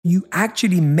You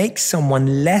actually make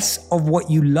someone less of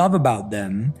what you love about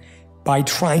them by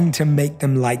trying to make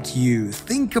them like you.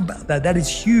 Think about that. That is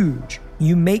huge.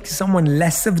 You make someone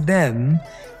less of them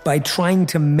by trying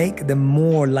to make them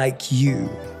more like you.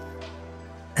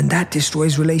 And that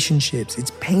destroys relationships.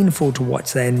 It's painful to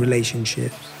watch that in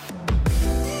relationships.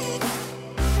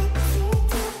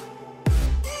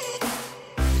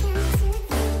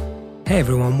 Hey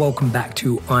everyone, welcome back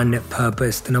to On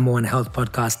Purpose, the #1 health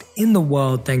podcast in the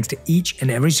world. Thanks to each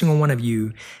and every single one of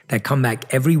you that come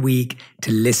back every week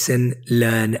to listen,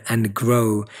 learn, and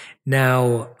grow.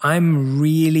 Now, I'm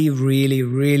really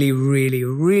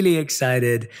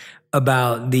excited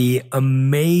about the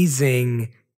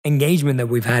amazing engagement that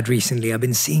we've had recently. I've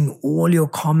been seeing all your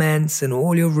comments and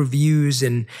all your reviews,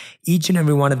 and each and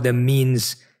every one of them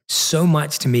means so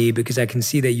much to me because I can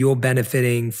see that you're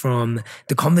benefiting from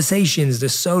the conversations, the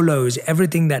solos,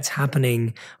 everything that's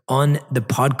happening on the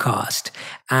podcast.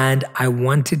 And I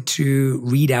wanted to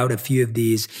read out a few of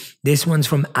these. This one's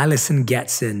from Alison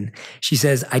Getson. She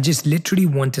says, I just literally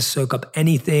want to soak up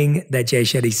anything that Jay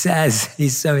Shetty says.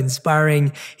 He's so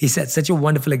inspiring. He set such a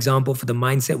wonderful example for the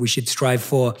mindset we should strive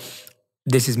for.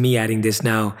 This is me adding this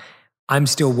now. I'm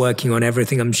still working on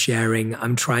everything I'm sharing.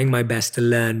 I'm trying my best to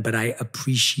learn, but I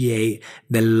appreciate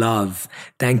the love.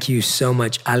 Thank you so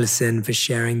much, Alison, for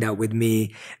sharing that with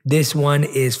me. This one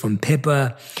is from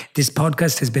Pippa. This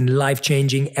podcast has been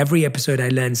life-changing. Every episode I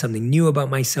learn something new about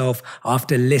myself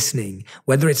after listening.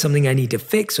 Whether it's something I need to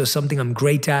fix or something I'm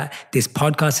great at, this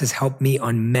podcast has helped me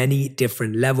on many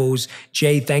different levels.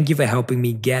 Jay, thank you for helping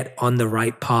me get on the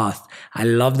right path. I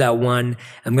love that one.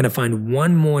 I'm going to find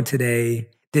one more today.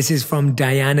 This is from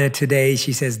Diana today.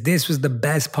 She says, this was the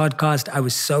best podcast. I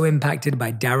was so impacted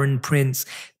by Darren Prince.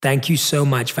 Thank you so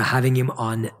much for having him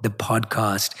on the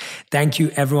podcast. Thank you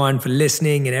everyone for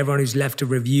listening and everyone who's left a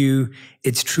review.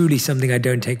 It's truly something I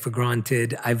don't take for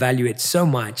granted. I value it so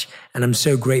much and I'm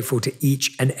so grateful to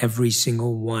each and every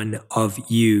single one of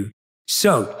you.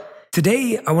 So,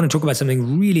 today, I want to talk about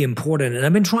something really important, and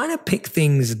I've been trying to pick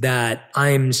things that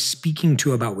I'm speaking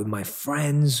to about with my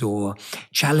friends or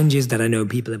challenges that I know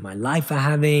people in my life are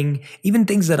having, even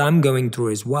things that I'm going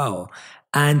through as well.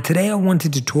 And today I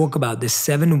wanted to talk about the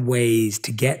 7 ways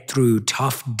to get through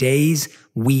tough days,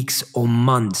 weeks, or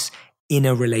months in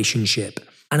a relationship.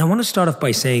 And I want to start off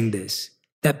by saying this,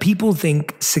 that people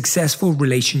think successful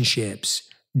relationships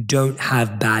don't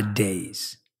have bad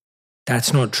days.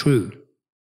 That's not true.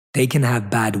 They can have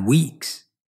bad weeks.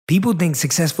 People think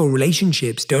successful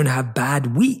relationships don't have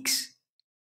bad weeks.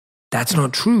 That's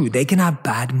not true. They can have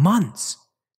bad months.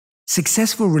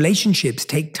 Successful relationships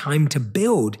take time to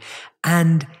build.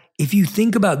 And if you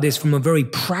think about this from a very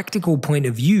practical point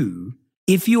of view,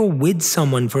 if you're with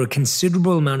someone for a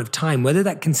considerable amount of time, whether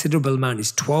that considerable amount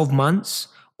is 12 months,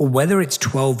 or whether it's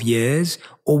 12 years,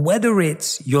 or whether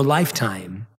it's your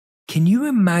lifetime, can you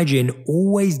imagine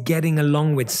always getting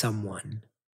along with someone?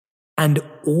 And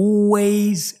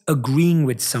always agreeing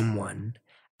with someone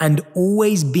and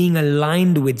always being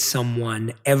aligned with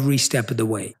someone every step of the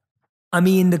way. I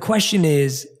mean, the question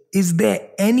is there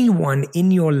anyone in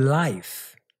your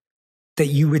life that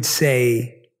you would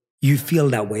say you feel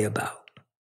that way about?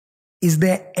 Is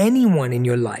there anyone in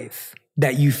your life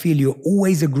that you feel you're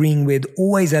always agreeing with,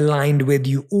 always aligned with,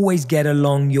 you always get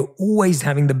along, you're always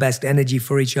having the best energy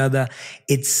for each other?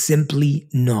 It's simply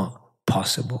not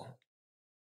possible.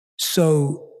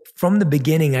 So from the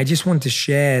beginning, I just want to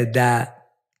share that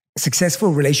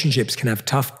successful relationships can have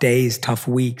tough days, tough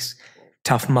weeks,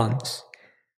 tough months.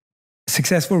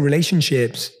 Successful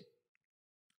relationships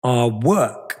are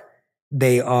work.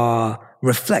 They are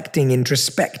reflecting,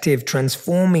 introspective,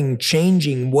 transforming,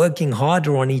 changing, working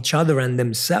harder on each other and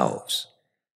themselves.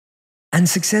 And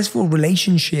successful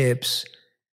relationships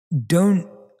don't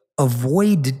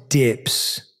avoid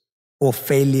dips or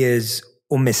failures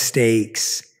or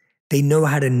mistakes. They know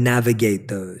how to navigate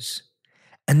those.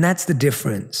 And that's the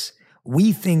difference.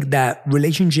 We think that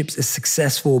relationships are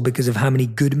successful because of how many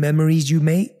good memories you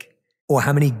make or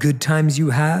how many good times you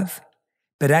have.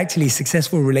 But actually,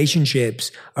 successful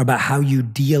relationships are about how you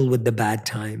deal with the bad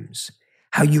times,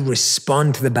 how you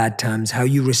respond to the bad times, how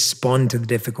you respond to the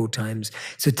difficult times.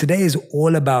 So today is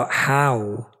all about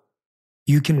how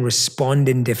you can respond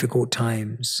in difficult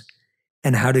times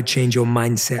and how to change your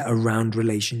mindset around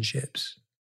relationships.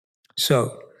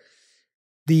 So,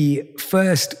 the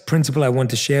first principle I want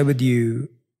to share with you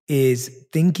is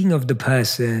thinking of the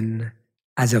person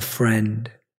as a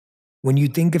friend. When you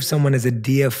think of someone as a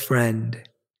dear friend,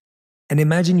 and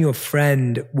imagine your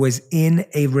friend was in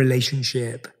a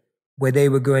relationship where they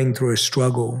were going through a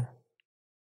struggle,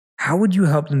 how would you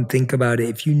help them think about it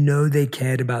if you know they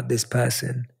cared about this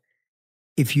person?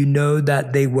 if you know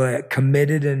that they were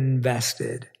committed and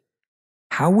invested,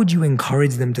 how would you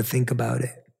encourage them to think about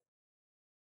it?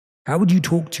 How would you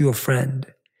talk to your friend?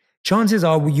 Chances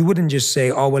are you wouldn't just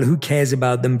say, oh, well, who cares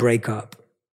about them, break up.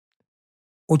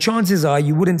 Or chances are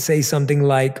you wouldn't say something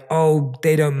like, oh,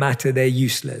 they don't matter, they're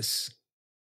useless.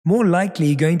 More likely,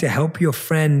 you're going to help your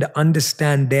friend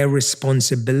understand their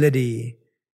responsibility.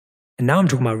 And now I'm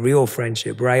talking about real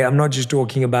friendship, right? I'm not just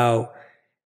talking about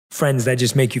friends that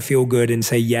just make you feel good and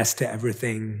say yes to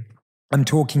everything. I'm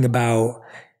talking about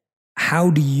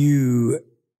how do you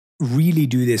really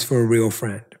do this for a real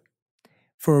friend?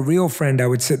 For a real friend, I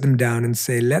would sit them down and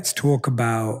say, let's talk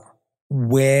about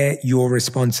where your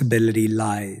responsibility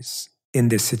lies in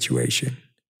this situation.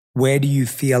 Where do you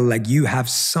feel like you have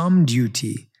some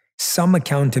duty, some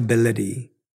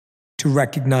accountability to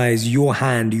recognize your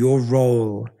hand, your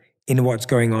role in what's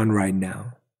going on right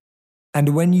now?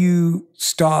 And when you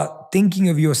start thinking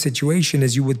of your situation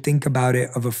as you would think about it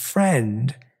of a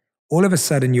friend, all of a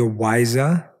sudden you're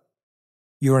wiser,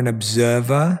 you're an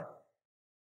observer.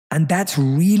 And that's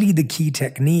really the key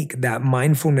technique that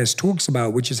mindfulness talks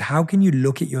about, which is how can you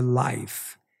look at your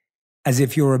life as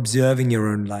if you're observing your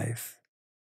own life?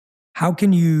 How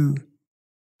can you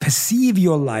perceive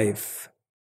your life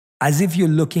as if you're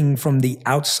looking from the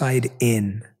outside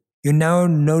in? You're now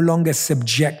no longer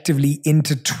subjectively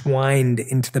intertwined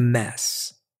into the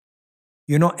mess.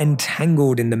 You're not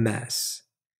entangled in the mess.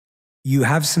 You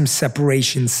have some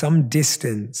separation, some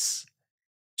distance,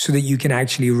 so that you can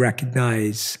actually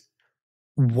recognize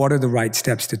what are the right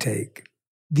steps to take.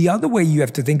 The other way you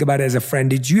have to think about it as a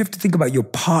friend is you have to think about your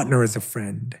partner as a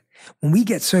friend. When we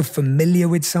get so familiar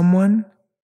with someone,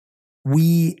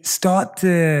 we start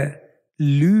to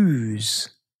lose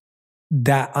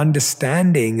that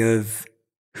understanding of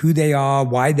who they are,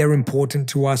 why they're important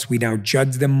to us. We now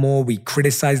judge them more, we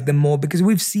criticize them more because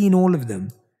we've seen all of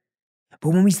them. But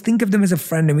when we think of them as a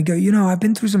friend and we go, I've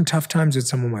been through some tough times with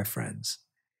some of my friends.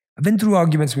 I've been through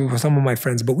arguments with some of my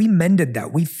friends, but we mended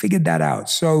that. We figured that out.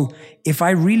 So if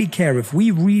I really care, if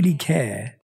we really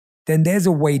care, then there's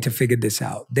a way to figure this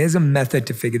out. There's a method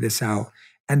to figure this out,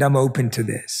 and I'm open to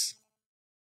this.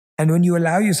 And when you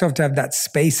allow yourself to have that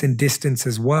space and distance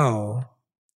as well,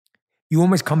 you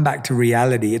almost come back to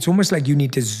reality. It's almost like you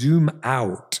need to zoom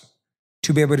out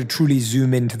to be able to truly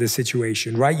zoom into the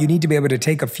situation, right? You need to be able to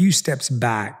take a few steps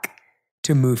back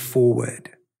to move forward.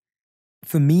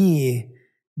 For me,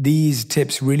 these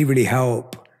tips really, really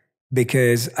help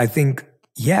because I think,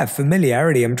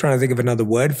 familiarity, I'm trying to think of another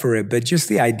word for it, but just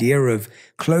the idea of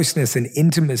closeness and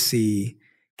intimacy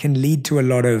can lead to a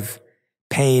lot of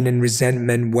pain and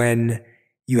resentment when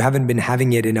you haven't been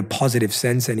having it in a positive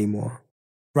sense anymore.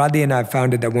 Radhi and I have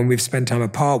found it that when we've spent time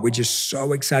apart, we're just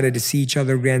so excited to see each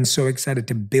other again, so excited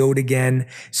to build again,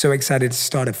 so excited to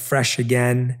start afresh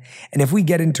again. And if we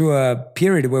get into a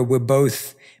period where we're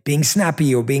both being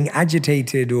snappy or being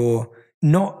agitated or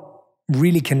not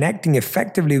really connecting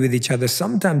effectively with each other,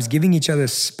 sometimes giving each other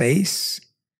space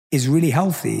is really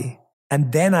healthy.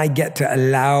 And then I get to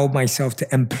allow myself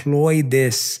to employ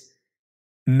this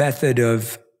method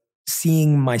of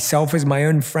seeing myself as my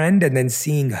own friend and then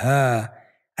seeing her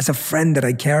as a friend that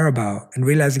I care about and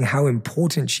realizing how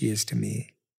important she is to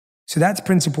me. So that's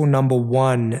principle number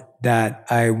one that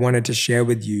I wanted to share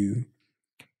with you.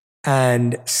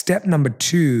 And step number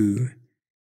two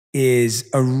is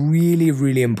a really,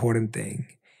 really important thing.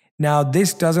 Now,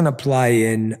 this doesn't apply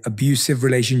in abusive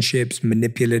relationships,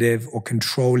 manipulative or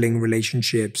controlling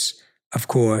relationships, of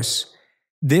course.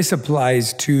 This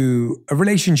applies to a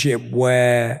relationship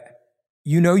where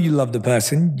you love the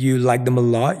person, you like them a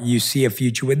lot, you see a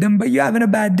future with them, but you're having a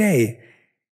bad day.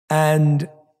 And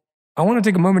I want to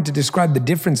take a moment to describe the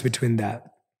difference between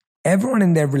that. Everyone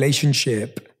in their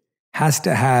relationship has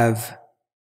to have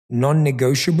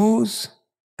non-negotiables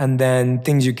and then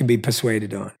things you can be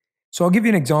persuaded on. So I'll give you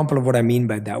an example of what I mean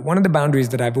by that. One of the boundaries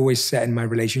that I've always set in my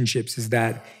relationships is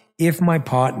that if my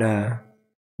partner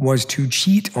was to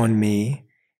cheat on me,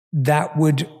 that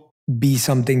would be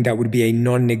something that would be a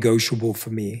non-negotiable for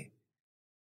me.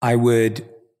 I would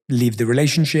leave the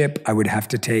relationship. I would have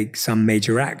to take some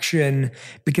major action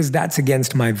because that's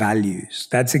against my values.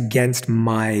 That's against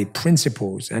my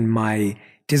principles and my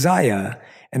desire.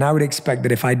 And I would expect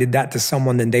that if I did that to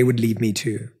someone, then they would leave me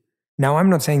too. Now, I'm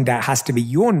not saying that has to be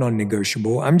your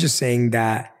non-negotiable. I'm just saying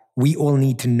that we all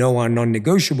need to know our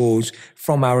non-negotiables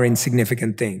from our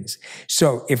insignificant things.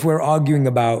 So if we're arguing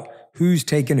about who's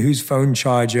taken whose phone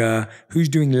charger, who's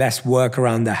doing less work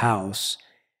around the house,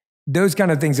 those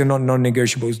kind of things are not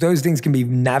non-negotiables. Those things can be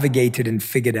navigated and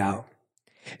figured out.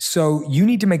 So you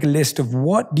need to make a list of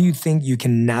what do you think you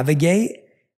can navigate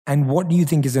And what do you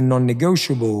think is a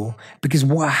non-negotiable? Because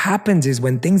what happens is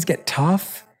when things get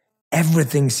tough,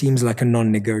 everything seems like a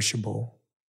non-negotiable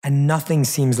and nothing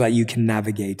seems like you can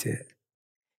navigate it.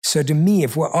 So to me,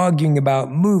 if we're arguing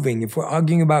about moving, if we're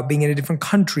arguing about being in a different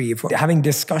country, if we're having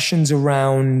discussions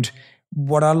around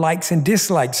what our likes and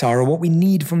dislikes are or what we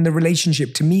need from the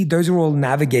relationship, to me, those are all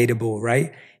navigatable,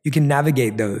 right? You can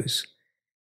navigate those.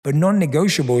 But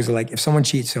non-negotiables are like if someone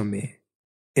cheats on me,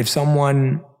 if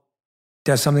someone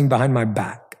does something behind my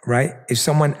back, right? If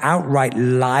someone outright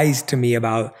lies to me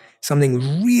about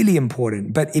something really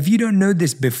important. But if you don't know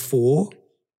this before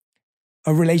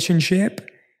a relationship,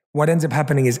 what ends up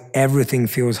happening is everything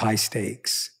feels high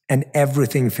stakes and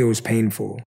everything feels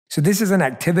painful. So this is an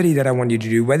activity that I want you to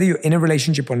do, whether you're in a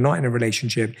relationship or not in a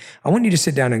relationship. I want you to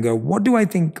sit down and go, what do I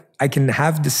think I can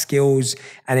have the skills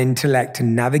and intellect to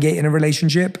navigate in a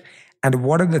relationship? And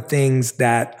what are the things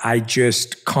that I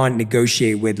just can't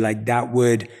negotiate with? Like that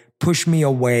would push me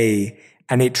away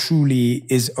and it truly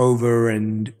is over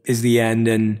and is the end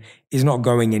and is not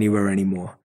going anywhere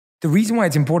anymore. The reason why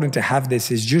it's important to have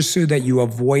this is just so that you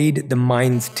avoid the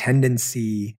mind's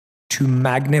tendency to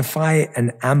magnify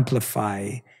and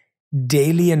amplify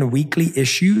daily and weekly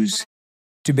issues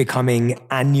to becoming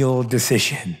annual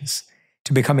decisions,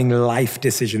 to becoming life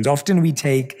decisions. Often we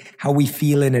take how we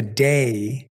feel in a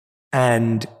day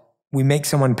and we make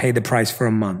someone pay the price for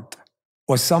a month.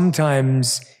 Or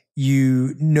sometimes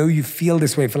you know you feel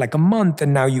this way for like a month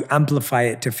and now you amplify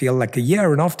it to feel like a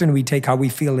year. And often we take how we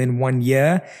feel in 1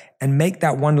 year and make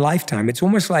that one lifetime. It's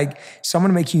almost like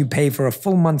someone making you pay for a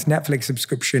full month's Netflix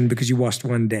subscription because you watched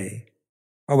one day.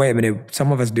 Oh, wait a minute.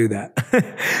 Some of us do that,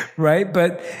 right?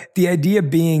 But the idea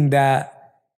being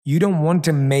that you don't want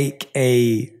to make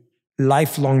a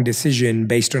lifelong decision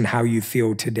based on how you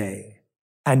feel today.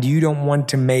 And you don't want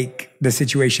to make the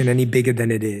situation any bigger than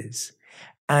it is.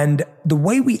 And the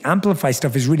way we amplify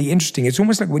stuff is really interesting. It's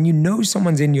almost like when you know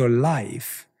someone's in your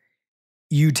life,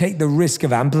 you take the risk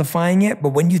of amplifying it. But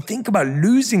when you think about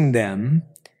losing them,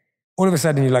 all of a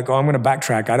sudden you're like, oh, I'm going to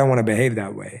backtrack. I don't want to behave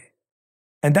that way.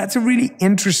 And that's a really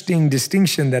interesting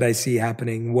distinction that I see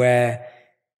happening where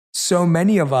so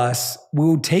many of us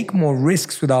will take more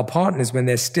risks with our partners when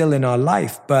they're still in our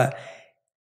life. But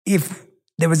if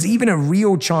there was even a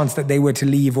real chance that they were to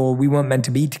leave or we weren't meant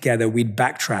to be together, we'd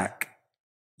backtrack.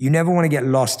 You never want to get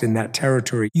lost in that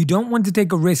territory. You don't want to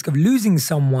take a risk of losing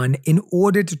someone in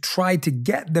order to try to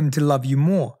get them to love you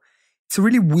more. It's a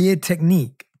really weird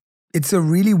technique. It's a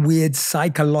really weird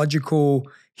psychological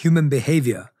human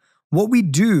behavior. What we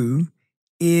do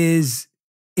is,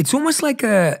 it's almost like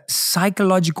a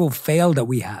psychological fail that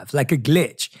we have, like a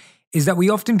glitch, is that we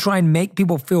often try and make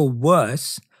people feel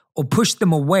worse or push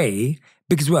them away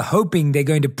because we're hoping they're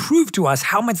going to prove to us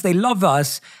how much they love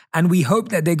us, and we hope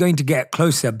that they're going to get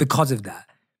closer because of that.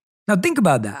 Now think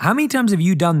about that. How many times have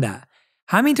you done that?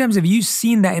 How many times have you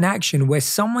seen that in action where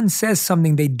someone says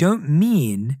something they don't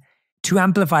mean to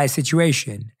amplify a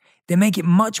situation? They make it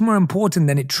much more important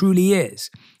than it truly is,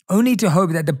 only to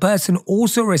hope that the person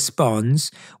also responds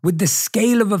with the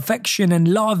scale of affection and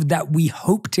love that we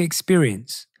hope to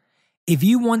experience. If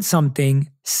you want something,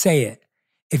 say it.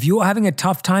 If you're having a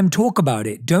tough time, talk about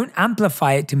it. Don't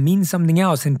amplify it to mean something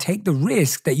else and take the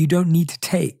risk that you don't need to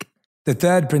take. The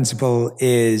third principle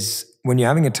is when you're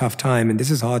having a tough time, and this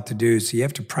is hard to do, so you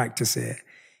have to practice it,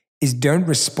 is don't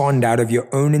respond out of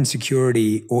your own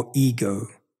insecurity or ego.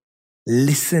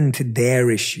 Listen to their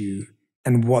issue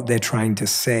and what they're trying to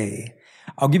say.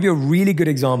 I'll give you a really good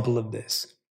example of this.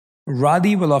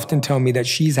 Radhi will often tell me that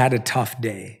she's had a tough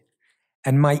day.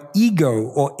 And my ego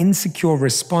or insecure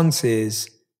response is,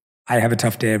 I have a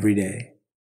tough day every day.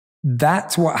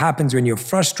 That's what happens when you're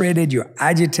frustrated, you're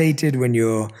agitated, when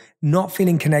you're not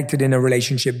feeling connected in a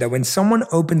relationship, that when someone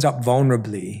opens up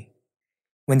vulnerably,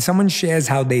 when someone shares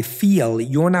how they feel,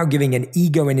 you're now giving an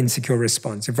ego and insecure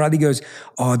response. If Radhi goes,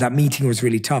 oh, that meeting was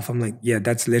really tough, I'm like, yeah,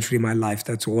 that's literally my life.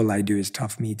 That's all I do is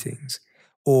tough meetings.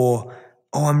 Or,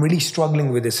 oh, I'm really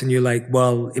struggling with this. And you're like,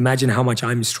 well, imagine how much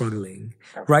I'm struggling,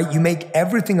 right? You make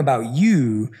everything about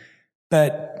you,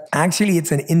 but actually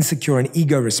it's an insecure and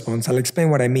ego response. I'll explain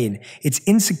what I mean. It's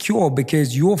insecure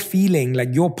because you're feeling like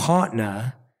your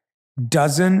partner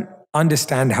doesn't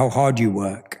understand how hard you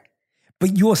work.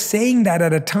 But you're saying that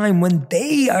at a time when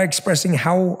they are expressing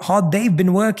how hard they've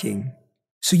been working.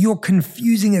 So you're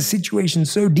confusing a situation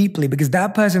so deeply because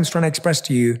that person's trying to express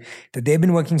to you that they've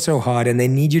been working so hard and they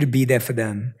need you to be there for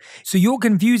them. So you're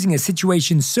confusing a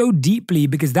situation so deeply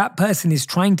because that person is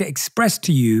trying to express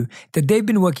to you that they've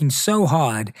been working so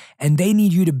hard and they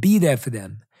need you to be there for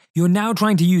them. You're now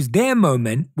trying to use their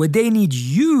moment where they need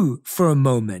you for a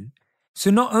moment. So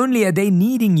not only are they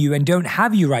needing you and don't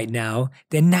have you right now,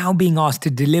 they're now being asked to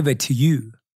deliver to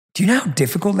you. Do you know how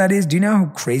difficult that is? Do you know how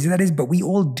crazy that is? But we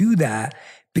all do that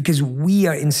because we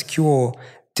are insecure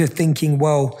to thinking,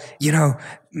 well,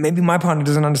 maybe my partner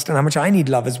doesn't understand how much I need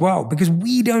love as well, because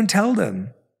we don't tell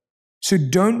them. So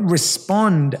don't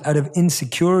respond out of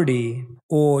insecurity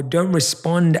or don't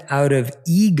respond out of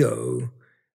ego,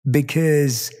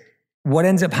 because what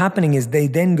ends up happening is they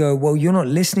then go, well, you're not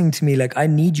listening to me. Like, I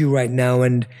need you right now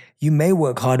and you may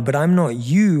work hard, but I'm not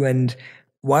you. And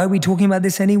why are we talking about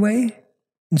this anyway?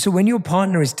 And so when your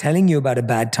partner is telling you about a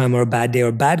bad time or a bad day or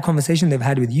a bad conversation they've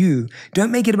had with you,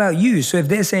 don't make it about you. So if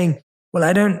they're saying, well,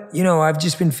 I've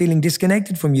just been feeling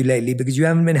disconnected from you lately because you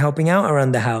haven't been helping out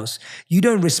around the house. You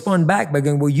don't respond back by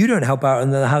going, well, you don't help out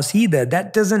around the house either.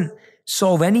 That doesn't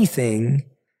solve anything,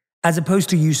 as opposed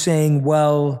to you saying,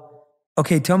 well,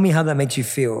 okay, tell me how that makes you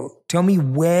feel. Tell me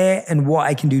where and what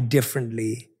I can do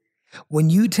differently. When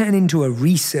you turn into a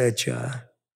researcher,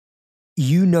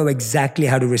 you know exactly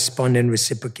how to respond and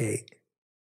reciprocate.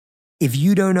 If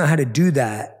you don't know how to do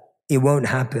that, it won't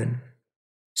happen.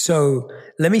 So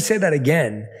let me say that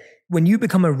again. When you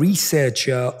become a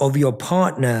researcher of your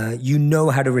partner, you know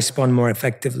how to respond more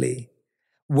effectively.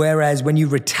 Whereas when you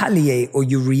retaliate or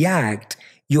you react,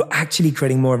 you're actually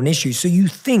creating more of an issue. So you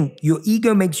think, your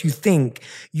ego makes you think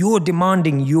you're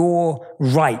demanding your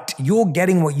right. You're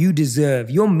getting what you deserve.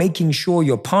 You're making sure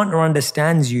your partner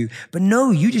understands you. But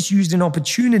no, you just used an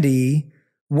opportunity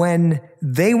when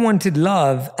they wanted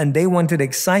love and they wanted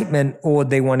excitement or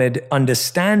they wanted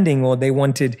understanding or they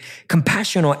wanted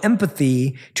compassion or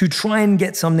empathy to try and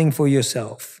get something for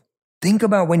yourself. Think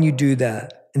about when you do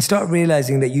that and start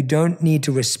realizing that you don't need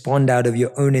to respond out of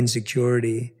your own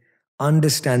insecurity.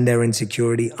 Understand their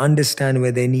insecurity, understand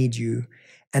where they need you,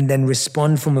 and then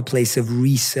respond from a place of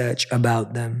research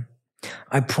about them.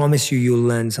 I promise you'll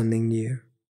learn something new.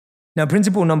 Now,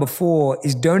 principle number 4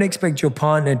 is don't expect your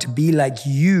partner to be like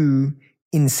you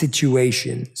in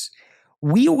situations.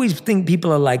 We always think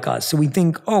people are like us. So we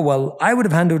think, oh, well, I would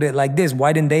have handled it like this.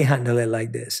 Why didn't they handle it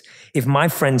like this? If my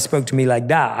friend spoke to me like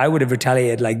that, I would have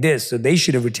retaliated like this. So they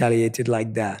should have retaliated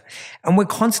like that. And we're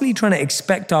constantly trying to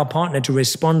expect our partner to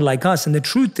respond like us. And the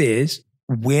truth is,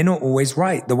 we're not always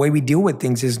right. The way we deal with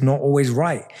things is not always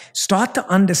right. Start to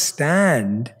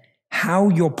understand how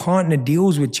your partner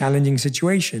deals with challenging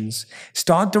situations.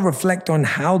 Start to reflect on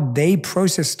how they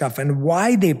process stuff and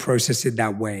why they process it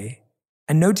that way.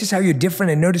 And notice how you're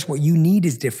different and notice what you need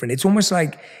is different. It's almost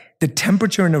like the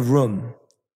temperature in a room.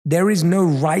 There is no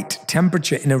right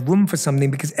temperature in a room for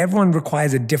something because everyone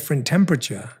requires a different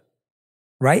temperature,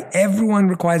 right? Everyone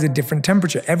requires a different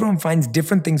temperature. Everyone finds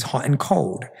different things hot and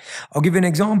cold. I'll give you an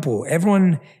example.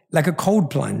 Everyone, like a cold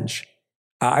plunge.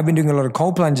 I've been doing a lot of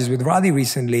cold plunges with Radhi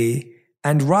recently,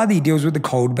 and Radhi deals with the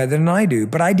cold better than I do,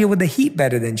 but I deal with the heat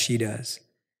better than she does.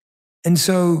 And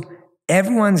so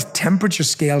everyone's temperature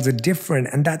scales are different,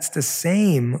 and that's the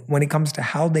same when it comes to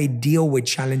how they deal with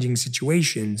challenging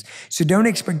situations. So don't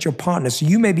expect your partner. So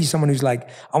you may be someone who's like,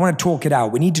 I want to talk it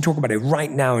out. We need to talk about it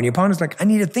right now. And your partner's like, I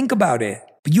need to think about it.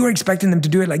 But you're expecting them to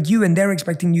do it like you, and they're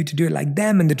expecting you to do it like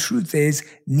them. And the truth is,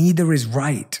 neither is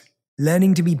right.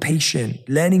 Learning to be patient,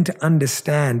 learning to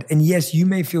understand. And yes, you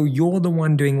may feel you're the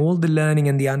one doing all the learning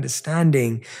and the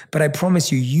understanding, but I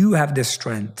promise you, you have the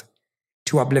strength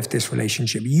to uplift this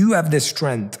relationship. You have the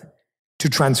strength to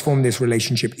transform this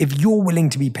relationship. If you're willing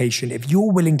to be patient, if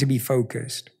you're willing to be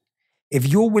focused, if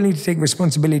you're willing to take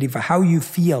responsibility for how you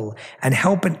feel and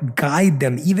help and guide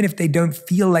them, even if they don't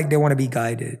feel like they want to be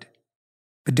guided.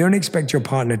 But don't expect your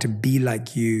partner to be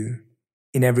like you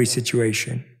in every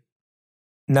situation.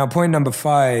 Now, point number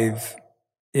 5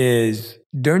 is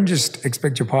don't just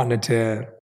expect your partner to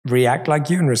react like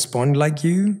you and respond like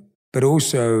you, but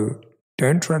also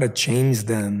don't try to change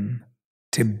them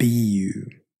to be you.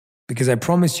 Because I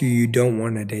promise you, you don't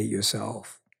want to date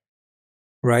yourself,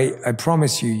 right? I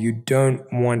promise you, you don't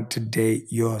want to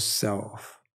date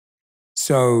yourself.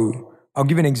 So I'll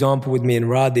give an example with me and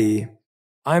Radhi.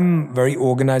 I'm very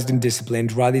organized and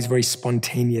disciplined. Radhi's very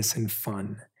spontaneous and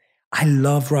fun. I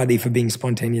love Radhi for being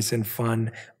spontaneous and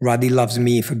fun. Radhi loves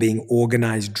me for being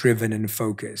organized, driven, and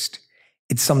focused.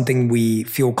 It's something we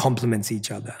feel complements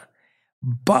each other.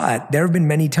 But there have been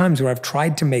many times where I've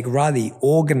tried to make Radhi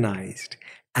organized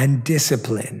and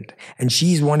disciplined, and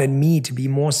she's wanted me to be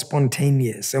more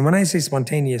spontaneous. And when I say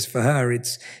spontaneous for her,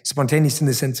 it's spontaneous in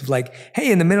the sense of like,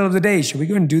 hey, in the middle of the day, should we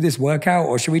go and do this workout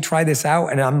or should we try this out?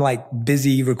 And I'm like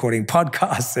busy recording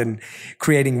podcasts and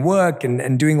creating work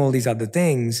and doing all these other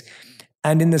things.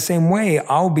 And in the same way,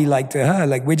 I'll be like to her,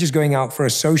 like we're just going out for a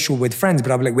social with friends,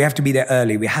 but I'll be like, we have to be there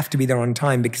early. We have to be there on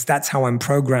time because that's how I'm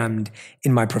programmed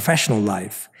in my professional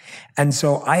life. And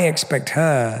so I expect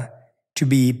her to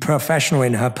be professional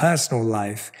in her personal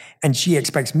life, and she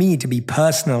expects me to be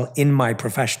personal in my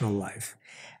professional life.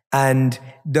 And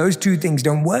those two things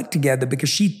don't work together because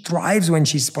she thrives when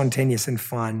she's spontaneous and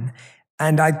fun,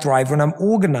 and I thrive when I'm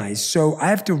organized. So I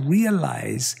have to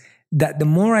realize that the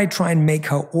more I try and make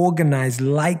her organized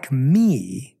like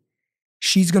me,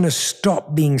 she's going to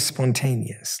stop being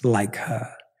spontaneous like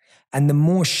her. And the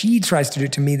more she tries to do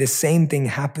it to me, the same thing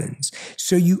happens.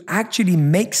 So you actually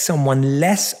make someone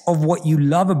less of what you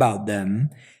love about them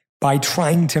by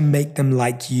trying to make them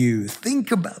like you.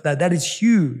 Think about that. That is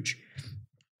huge.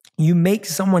 You make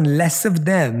someone less of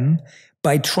them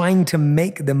by trying to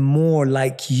make them more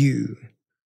like you.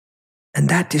 And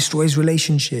that destroys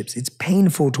relationships. It's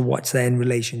painful to watch that in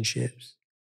relationships.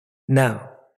 Now,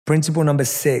 principle number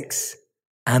 6,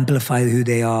 amplify who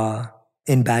they are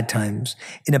in bad times.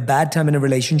 In a bad time in a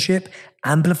relationship,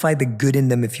 amplify the good in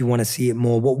them if you want to see it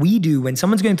more. What we do when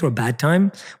someone's going through a bad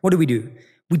time, what do?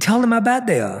 We tell them how bad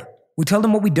they are. We tell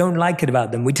them what we don't like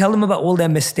about them. We tell them about all their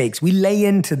mistakes. We lay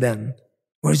into them.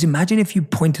 Whereas imagine if you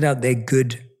pointed out their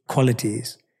good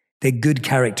qualities, their good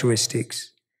characteristics.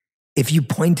 If you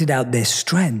pointed out their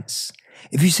strengths,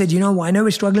 if you said, I know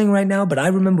we're struggling right now, but I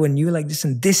remember when you were like this,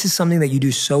 and this is something that you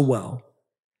do so well.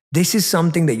 This is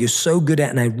something that you're so good at,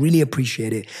 and I really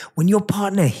appreciate it. When your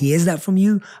partner hears that from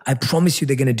you, I promise you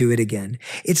they're going to do it again.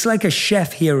 It's like a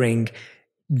chef hearing,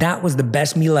 that was the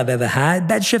best meal I've ever had.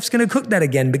 That chef's going to cook that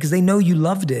again because they know you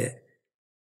loved it.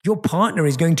 Your partner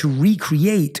is going to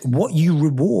recreate what you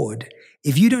reward.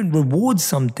 If you don't reward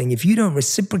something, if you don't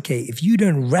reciprocate, if you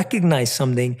don't recognize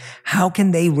something, how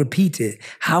can they repeat it?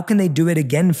 How can they do it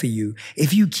again for you?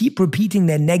 If you keep repeating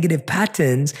their negative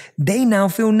patterns, they now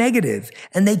feel negative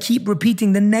and they keep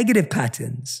repeating the negative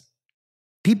patterns.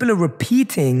 People are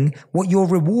repeating what you're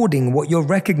rewarding, what you're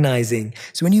recognizing.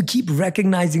 So when you keep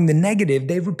recognizing the negative,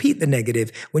 they repeat the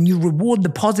negative. When you reward the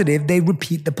positive, they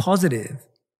repeat the positive.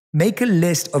 Make a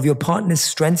list of your partner's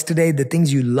strengths today, the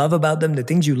things you love about them, the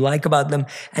things you like about them,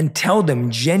 and tell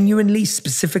them genuinely,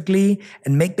 specifically,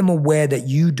 and make them aware that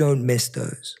you don't miss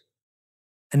those.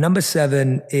 And number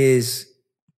 7 is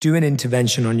do an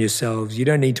intervention on yourselves. You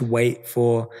don't need to wait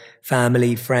for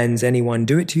family, friends, anyone.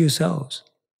 Do it to yourselves.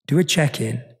 Do a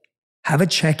check-in. Have a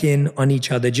check-in on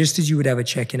each other just as you would have a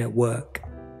check-in at work.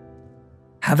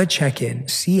 Have a check-in.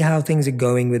 See how things are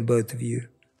going with both of you.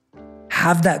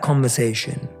 Have that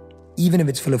conversation. Even if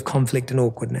it's full of conflict and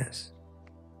awkwardness.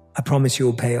 I promise you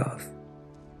will pay off.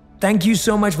 Thank you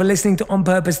so much for listening to On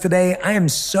Purpose today. I am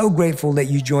so grateful that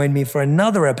you joined me for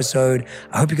another episode.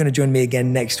 I hope you're going to join me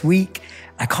again next week.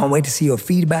 I can't wait to see your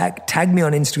feedback. Tag me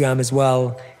on Instagram as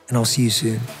well, and I'll see you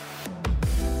soon.